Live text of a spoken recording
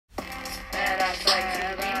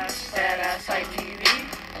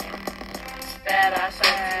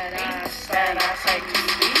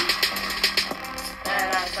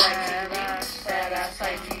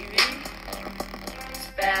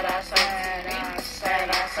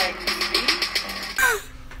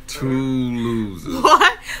Two losers.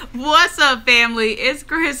 What? What's up, family? It's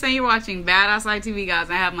Chris, and you're watching Badass Life TV,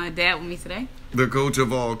 guys. I have my dad with me today. The coach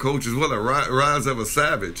of all coaches. What a rise of a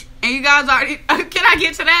savage. And you guys already... Can I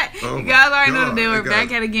get to that? Oh you guys already God, know the deal. We're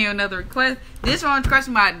back at again with another request. This one's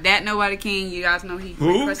requested by That Nobody King. You guys know he...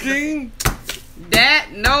 Who, King? That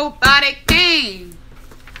Nobody King.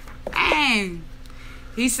 Dang.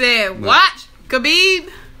 He said, watch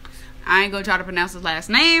Khabib. I ain't gonna try to pronounce his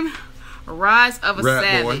last name. Rise of a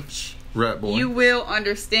savage. Rat boy. You will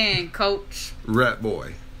understand, coach. Rat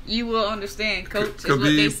boy. You will understand, coach. Is Khabib.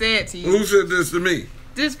 what they said to you. Who said this to me?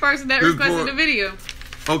 This person that requested the video.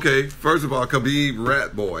 Okay, first of all, Khabib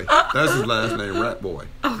Rat Boy. That's his last name, Rat Boy.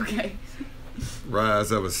 Okay.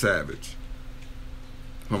 Rise of a savage.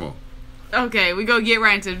 Come on. Okay, we go get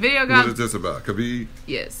right into the video, guys. What is this about? Khabib?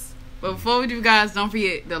 Yes. But before we do, guys, don't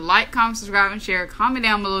forget to like, comment, subscribe, and share. Comment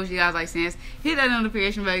down below if you guys like saying. Hit that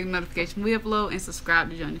notification bell, notification we upload, and subscribe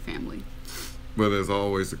to join the family. But as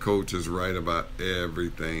always, the coach is right about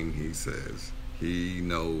everything he says. He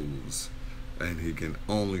knows, and he can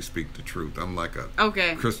only speak the truth. I'm like a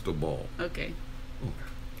crystal ball. Okay.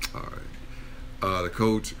 All right. The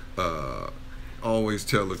coach always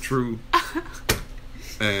tell the truth.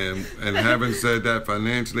 And having said that,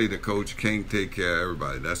 financially, the coach can't take care of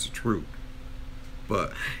everybody. That's the truth.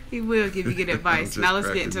 But he will give you good advice. Now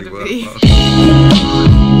let's get into the video.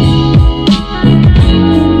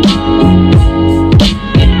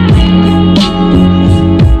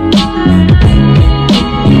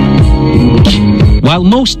 While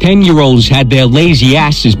most 10-year-olds had their lazy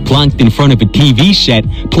asses plunked in front of a TV set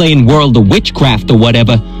playing World of Witchcraft or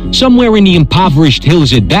whatever, somewhere in the impoverished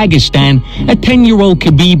hills of Dagestan, a 10-year-old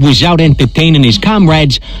Khabib was out entertaining his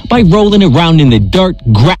comrades by rolling around in the dirt.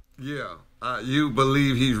 You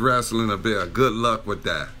believe he's wrestling a bear. Good luck with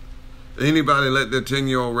that. Anybody let their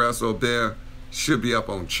 10-year-old wrestle a bear should be up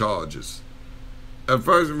on charges. At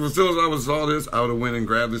first, as soon as I saw this, I would have went and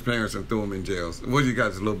grabbed his parents and threw him in jail. What you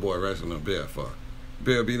got this little boy wrestling a bear for?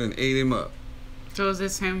 Bear beat and ate him up. So is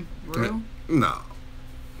this him real? No.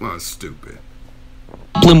 Well, stupid.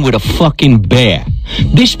 With a fucking bear.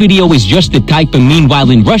 This video is just the type of meanwhile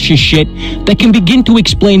in Russia shit that can begin to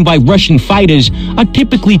explain why Russian fighters are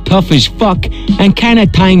typically tough as fuck and can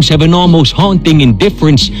at times have an almost haunting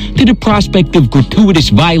indifference to the prospect of gratuitous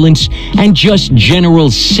violence and just general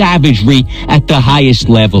savagery at the highest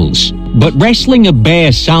levels. But wrestling a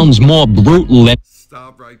bear sounds more brutal than...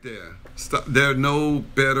 Stop right there. Stop. They're no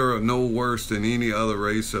better or no worse than any other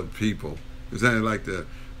race of people. Is that like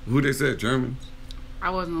who they said, Germans? I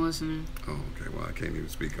wasn't listening. Oh, okay. Well, I can't even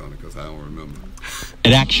speak on it because I don't remember.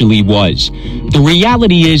 It actually was. The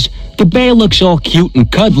reality is, the bear looks all cute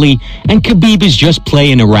and cuddly, and Khabib is just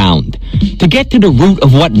playing around. To get to the root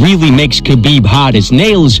of what really makes Khabib hard as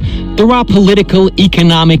nails, there are political,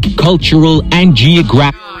 economic, cultural, and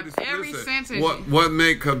geographic... What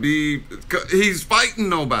make Khabib... He's fighting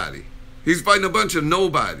nobody. He's fighting a bunch of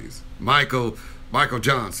nobodies. Michael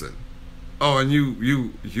Johnson. Oh, and you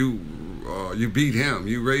beat him.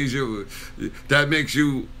 You raise your... That makes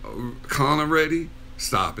you Conor ready?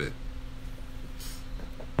 Stop it.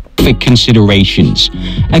 Considerations.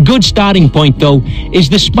 A good starting point, though, is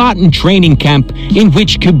the Spartan training camp in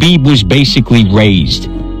which Khabib was basically raised.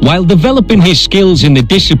 While developing his skills in the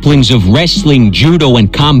disciplines of wrestling, judo,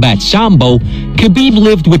 and combat sambo, Khabib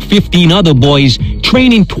lived with 15 other boys,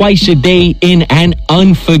 training twice a day in an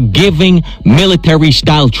unforgiving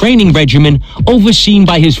military-style training regimen overseen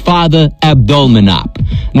by his father, Abdulmanap.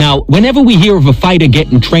 Now, whenever we hear of a fighter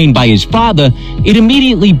getting trained by his father, it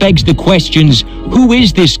immediately begs the questions, who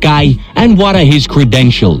is this guy and what are his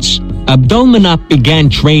credentials? Abdulmanap began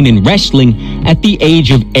training wrestling at the age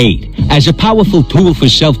of 8 as a powerful tool for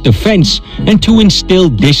self-defense and to instill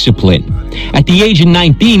discipline. At the age of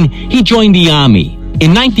 19, he joined the army.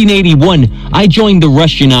 In 1981, I joined the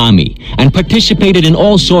Russian army and participated in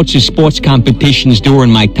all sorts of sports competitions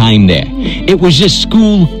during my time there. It was a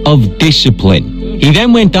school of discipline. He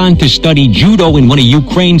then went on to study judo in one of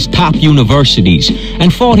Ukraine's top universities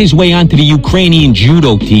and fought his way onto the Ukrainian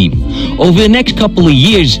judo team. Over the next couple of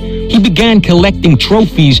years, he began collecting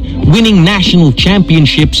trophies, winning national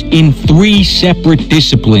championships in 3 separate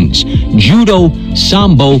disciplines: judo,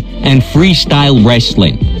 sambo, and freestyle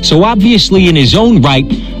wrestling. So obviously, in his own right,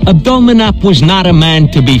 Abdulmanap was not a man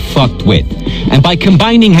to be fucked with. And by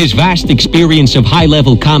combining his vast experience of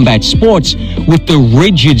high-level combat sports with the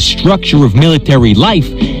rigid structure of military life,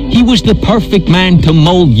 he was the perfect man to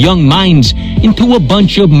mold young minds into a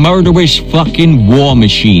bunch of murderous fucking war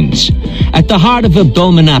machines. At the heart of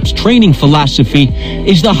Abdulmanap's training philosophy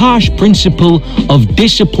is the harsh principle of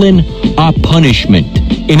discipline are punishment.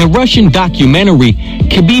 In a Russian documentary,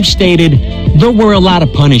 Khabib stated, "There were a lot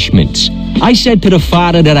of punishments. I said to the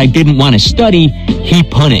father that I didn't want to study. He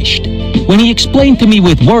punished. When he explained to me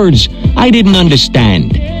with words, I didn't understand.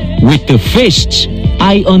 With the fists,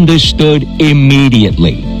 I understood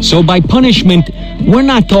immediately." So by punishment, we're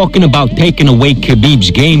not talking about taking away Khabib's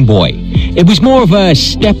Game Boy. It was more of a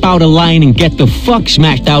step out of line and get the fuck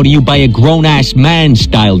smashed out of you by a grown-ass man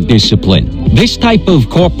style discipline. This type of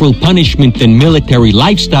corporal punishment and military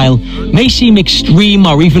lifestyle may seem extreme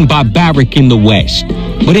or even barbaric in the West.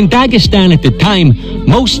 But in Dagestan at the time,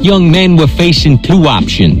 most young men were facing two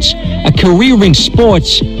options: a career in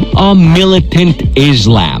sports or militant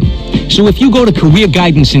Islam. So if you go to career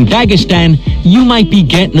guidance in Dagestan, you might be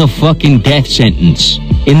getting a fucking death sentence.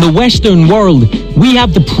 In the Western world, we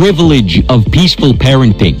have the privilege of peaceful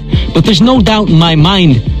parenting. But there's no doubt in my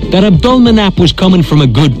mind that Abdulmanap was coming from a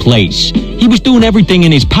good place. He was doing everything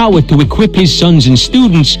in his power to equip his sons and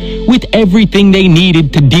students with everything they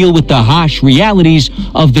needed to deal with the harsh realities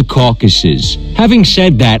of the Caucasus. Having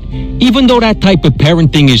said that, even though that type of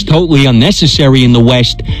parenting is totally unnecessary in the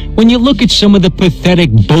West, when you look at some of the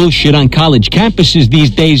pathetic bullshit on college campuses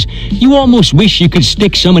these days, you almost wish you could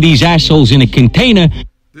stick some of these assholes in a container.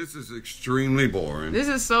 This is extremely boring. This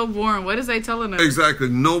is so boring. What is they telling us? Exactly.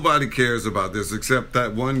 Nobody cares about this except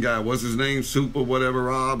that one guy. What's his name? Super whatever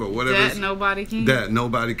Rob or whatever. That nobody cares. That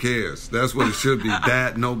nobody cares. That's what it should be.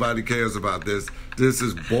 That nobody cares about this. This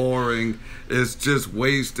is boring. It's just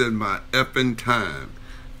wasting my effing time.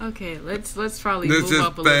 Okay, let's probably this move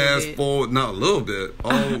up a little bit. This is fast forward, not a little bit,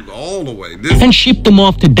 all the way. This and ship them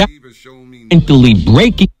off to mentally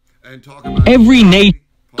breaking and talk about every nation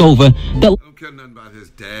over that. I don't care nothing about his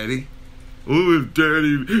daddy. Oh, his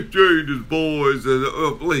daddy trained his boys.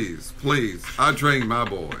 And, please. I trained my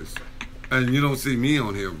boys. And you don't see me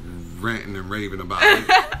on here ranting and raving about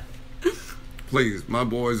it. Please, my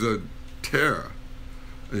boys are terror.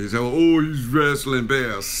 And you say, oh, he's wrestling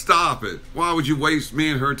bear. Stop it. Why would you waste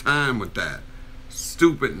me and her time with that?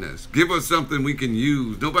 Stupidness. Give us something we can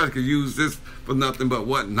use. Nobody can use this for nothing but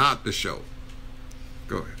what not to show.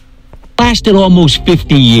 Go ahead. Lasted almost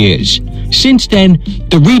 50 years. Since then,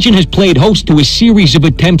 the region has played host to a series of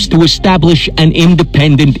attempts to establish an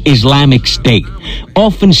independent Islamic state,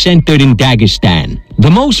 often centered in Dagestan.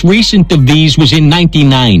 The most recent of these was in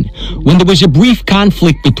 '99, when there was a brief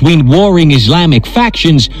conflict between warring Islamic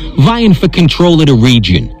factions vying for control of the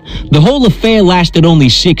region. The whole affair lasted only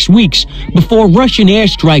 6 weeks before Russian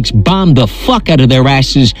airstrikes bombed the fuck out of their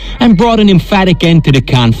asses and brought an emphatic end to the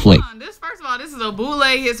conflict. This is a boule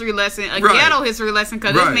history lesson, a ghetto history lesson,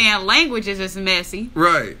 because this man's language is just messy.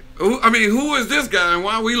 Right. Who is this guy and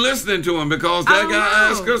why are we listening to him? Because that guy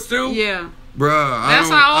asked us to? Yeah. Bruh. That's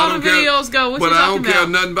how all the videos go. What you talking about? But I don't care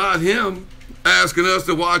nothing about him asking us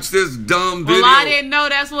to watch this dumb video. Well, I didn't know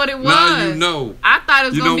that's what it was. Now you know. I thought it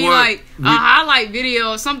was going to be like a highlight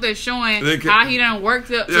video or something showing how he done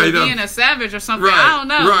worked up to being a savage or something. Right, I don't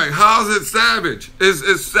know. Right. How's it savage?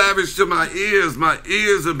 It's savage to my ears. My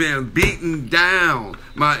ears are being beaten down.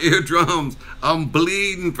 My eardrums. I'm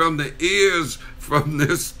bleeding from the ears from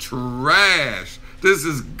this trash. This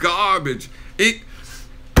is garbage.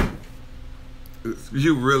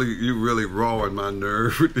 You really rawing my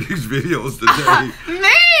nerve with these videos today. Me?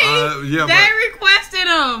 Yeah, they requested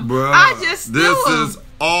them. Bruh, I just stole them. This is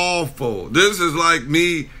awful. This is like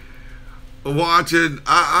me watching,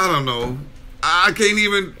 I don't know. I can't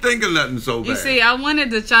even think of nothing so bad. You see, I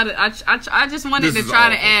wanted to try to, I just wanted to try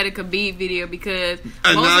to add a Khabib video because.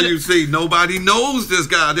 And now you see, nobody knows this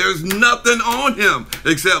guy. There's nothing on him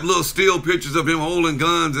except little still pictures of him holding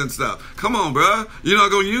guns and stuff. Come on, bro. You're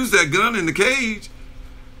not going to use that gun in the cage.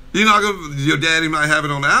 You're not going to, your daddy might have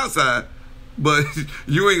it on the outside, but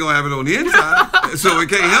you ain't going to have it on the inside, so it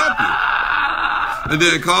can't help you. And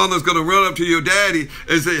then Connor's going to run up to your daddy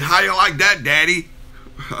and say, how you like that, daddy?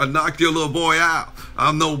 I knocked your little boy out.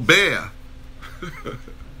 I'm no bear.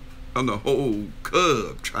 I'm the whole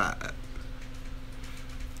cub tribe.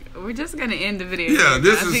 We're just going to end the video. Yeah,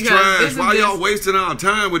 this is trash. Why y'all wasting our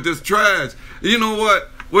time with this trash? You know what?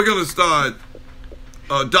 We're going to start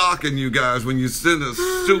docking you guys when you send us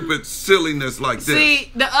stupid silliness like this.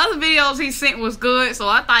 See, the other videos he sent was good, so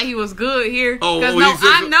I thought he was good here. Oh,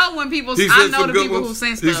 I know when people, I know the people who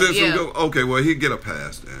sent stuff. He sent some good. Okay, well, he'd get a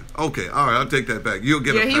pass then. Okay, all right, I'll take that back. You'll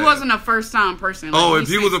get a pass. Yeah, he wasn't a first-time person. Like, if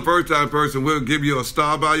he was a first-time person, we'll give you a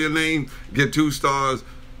star by your name, get 2 stars.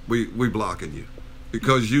 We blocking you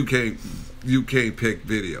because you can't pick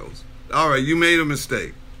videos. All right, you made a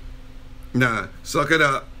mistake. Nah, suck it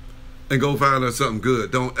up. And go find us something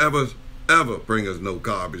good. Don't ever bring us no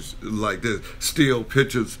garbage like this. Steal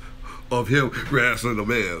pictures of him wrestling the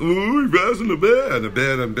bear. Ooh, he's wrestling the bear. And the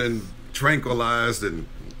bear done been tranquilized and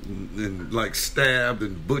like stabbed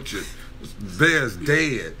and butchered. The bear's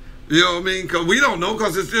dead. You know what I mean? Because we don't know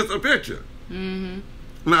because it's just a picture.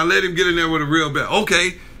 Mm-hmm. Now let him get in there with a real bear.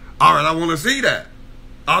 Okay, all right, I want to see that.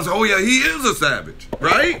 I was like, oh yeah, he is a savage,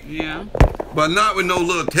 right? Yeah. But not with no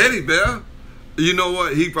little teddy bear. You know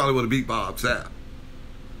what? He probably would have beat Bob Sapp.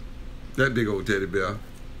 That big old teddy bear,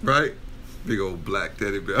 right? Big old black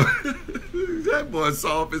teddy bear. That boy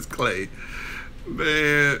soft as clay.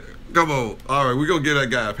 Man, come on. All right, we're going to get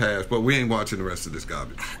that guy a pass, but we ain't watching the rest of this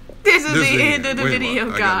garbage. This is the end of the video,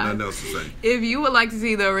 guys. I got nothing else to say. If you would like to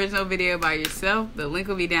see the original video by yourself, the link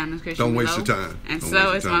will be down in the description Don't below. waste your time. And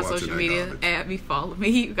so it's my social media. Add me, follow me.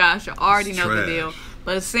 You guys should already know the deal.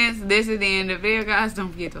 But since this is the end of the video, guys,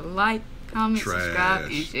 don't forget to like, comment, subscribe,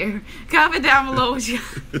 and share. Comment down below what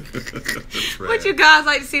you guys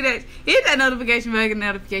like to see. That hit that notification bell, get a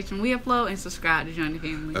notification we upload, and subscribe to join the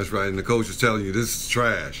family. That's right. And the coach is telling you this is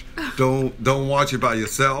trash. Don't watch it by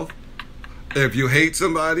yourself. If you hate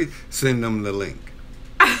somebody, send them the link.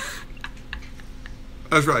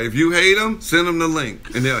 That's right. If you hate them, send them the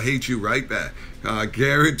link, and they'll hate you right back. I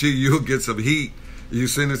guarantee you'll get some heat. You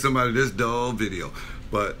sending somebody this dull video.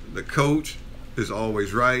 But the coach is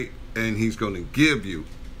always right, and he's going to give you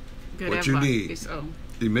what you need.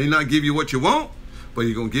 He may not give you what you want, but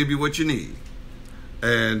he's going to give you what you need.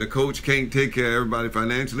 And the coach can't take care of everybody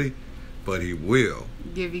financially, but he will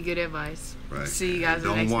give you good advice. Right. See you guys in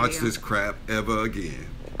the next video. Don't watch video. this crap ever again.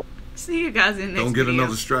 See you guys in the next Don't get video.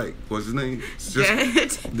 another strike. What's his name?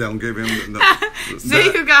 Don't give him See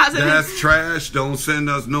you guys in That's trash. Don't send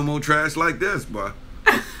us no more trash like this, boy.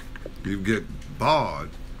 You get barred.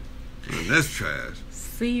 And that's trash.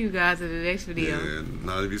 See you guys in the next video. Yeah,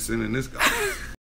 not if you're sending this guy.